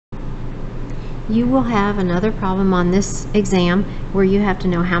You will have another problem on this exam where you have to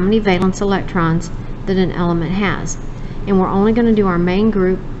know how many valence electrons that an element has. And we're only going to do our main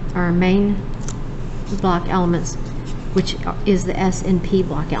group, our main block elements, which is the S and P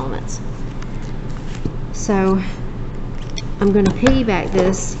block elements. So I'm going to piggyback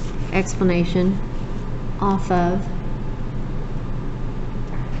this explanation off of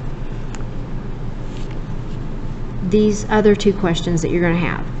these other two questions that you're going to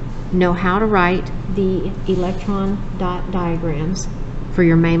have. Know how to write the electron dot diagrams for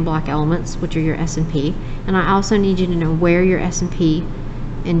your main block elements, which are your S and P. And I also need you to know where your S and P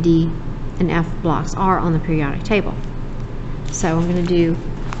and D and F blocks are on the periodic table. So I'm going to do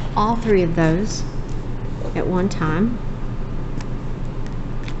all three of those at one time.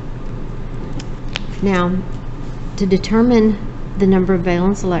 Now, to determine the number of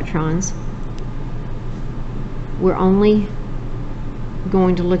valence electrons, we're only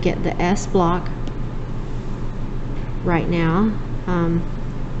going to look at the S block right now,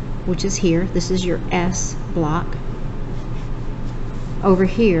 which is here. This is your S block. Over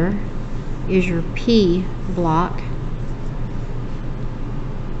here is your P block.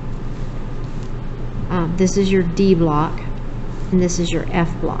 This is your D block, and this is your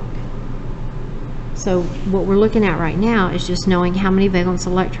F block. So what we're looking at right now is just knowing how many valence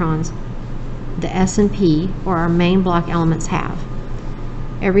electrons the S and P, or our main block elements, have.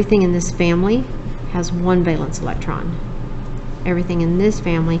 Everything in this family has one valence electron. Everything in this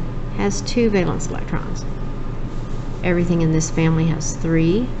family has two valence electrons. Everything in this family has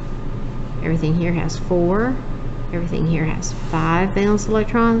 3. Everything here has 4. Everything here has 5 valence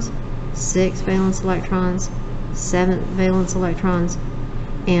electrons, 6 valence electrons, 7 valence electrons,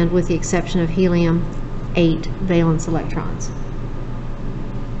 and with the exception of helium, 8 valence electrons.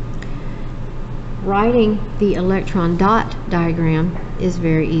 Writing the electron dot diagram is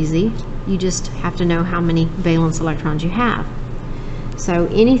very easy. You just have to know how many valence electrons you have. So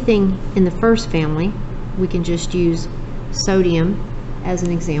anything in the first family, we can just use sodium as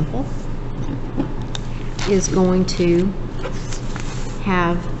an example, is going to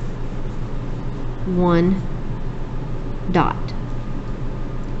have 1 dot.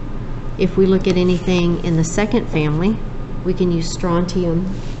 If we look at anything in the second family, we can use strontium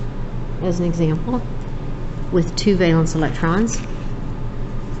as an example with 2 valence electrons.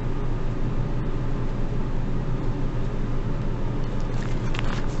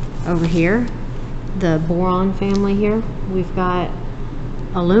 Over here, the boron family here, we've got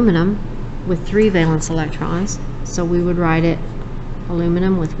aluminum with 3 valence electrons, so we would write it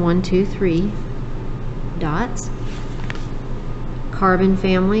aluminum with 1, 2, 3 dots. Carbon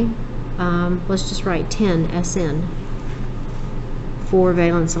family, let's just write 10 SN. 4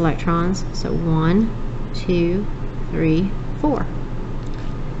 valence electrons, so 1, 2, 3, 4.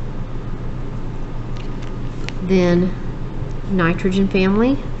 Then nitrogen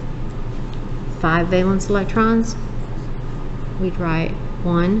family, 5 valence electrons. We'd write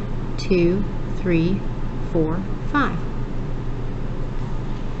 1, 2, 3, 4, 5.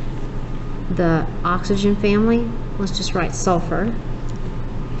 The oxygen family, let's just write sulfur,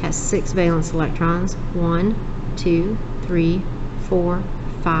 has 6 valence electrons. 1, 2, 3, 4,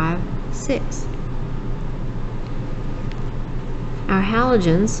 5, 6. Our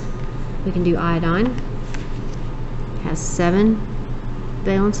halogens, we can do iodine, has 7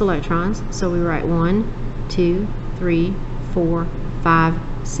 valence electrons, so we write 1, 2, 3, 4, 5,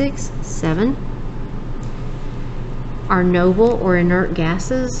 6, 7. Our noble or inert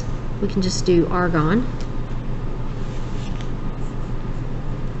gases, we can just do argon,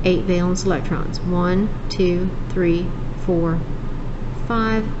 8 valence electrons. 1, 2, 3, 4,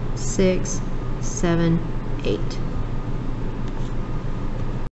 5, 6, 7, 8.